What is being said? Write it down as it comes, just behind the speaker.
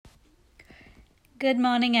Good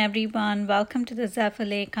morning, everyone. Welcome to the Zephyr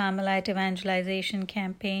Carmelite Evangelization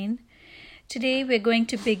Campaign. Today, we're going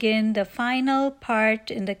to begin the final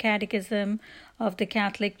part in the Catechism of the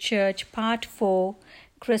Catholic Church, Part 4,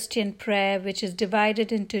 Christian Prayer, which is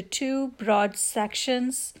divided into two broad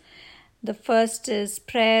sections. The first is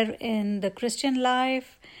prayer in the Christian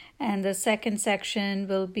life, and the second section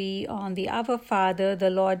will be on the Our Father,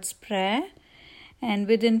 the Lord's Prayer. And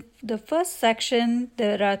within the first section,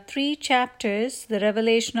 there are three chapters: the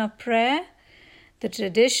revelation of prayer, the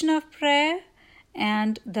tradition of prayer,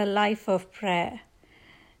 and the life of prayer.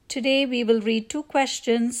 Today, we will read two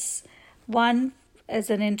questions. One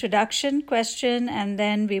is an introduction question, and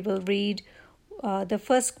then we will read the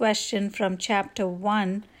first question from chapter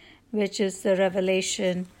 1, which is the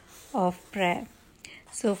revelation of prayer.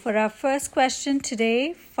 So for our first question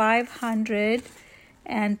today,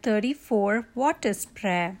 534, what is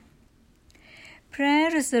prayer?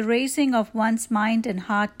 Prayer is the raising of one's mind and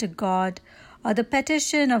heart to God, or the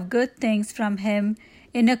petition of good things from Him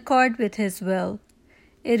in accord with His will.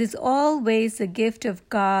 It is always the gift of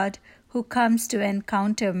God who comes to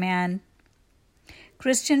encounter man.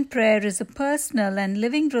 Christian prayer is a personal and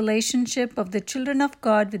living relationship of the children of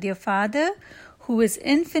God with your Father, who is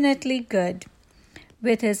infinitely good,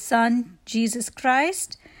 with His Son, Jesus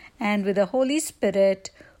Christ, and with the Holy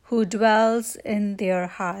Spirit, who dwells in their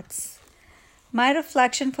hearts. My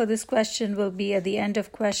reflection for this question will be at the end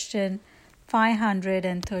of question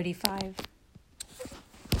 535.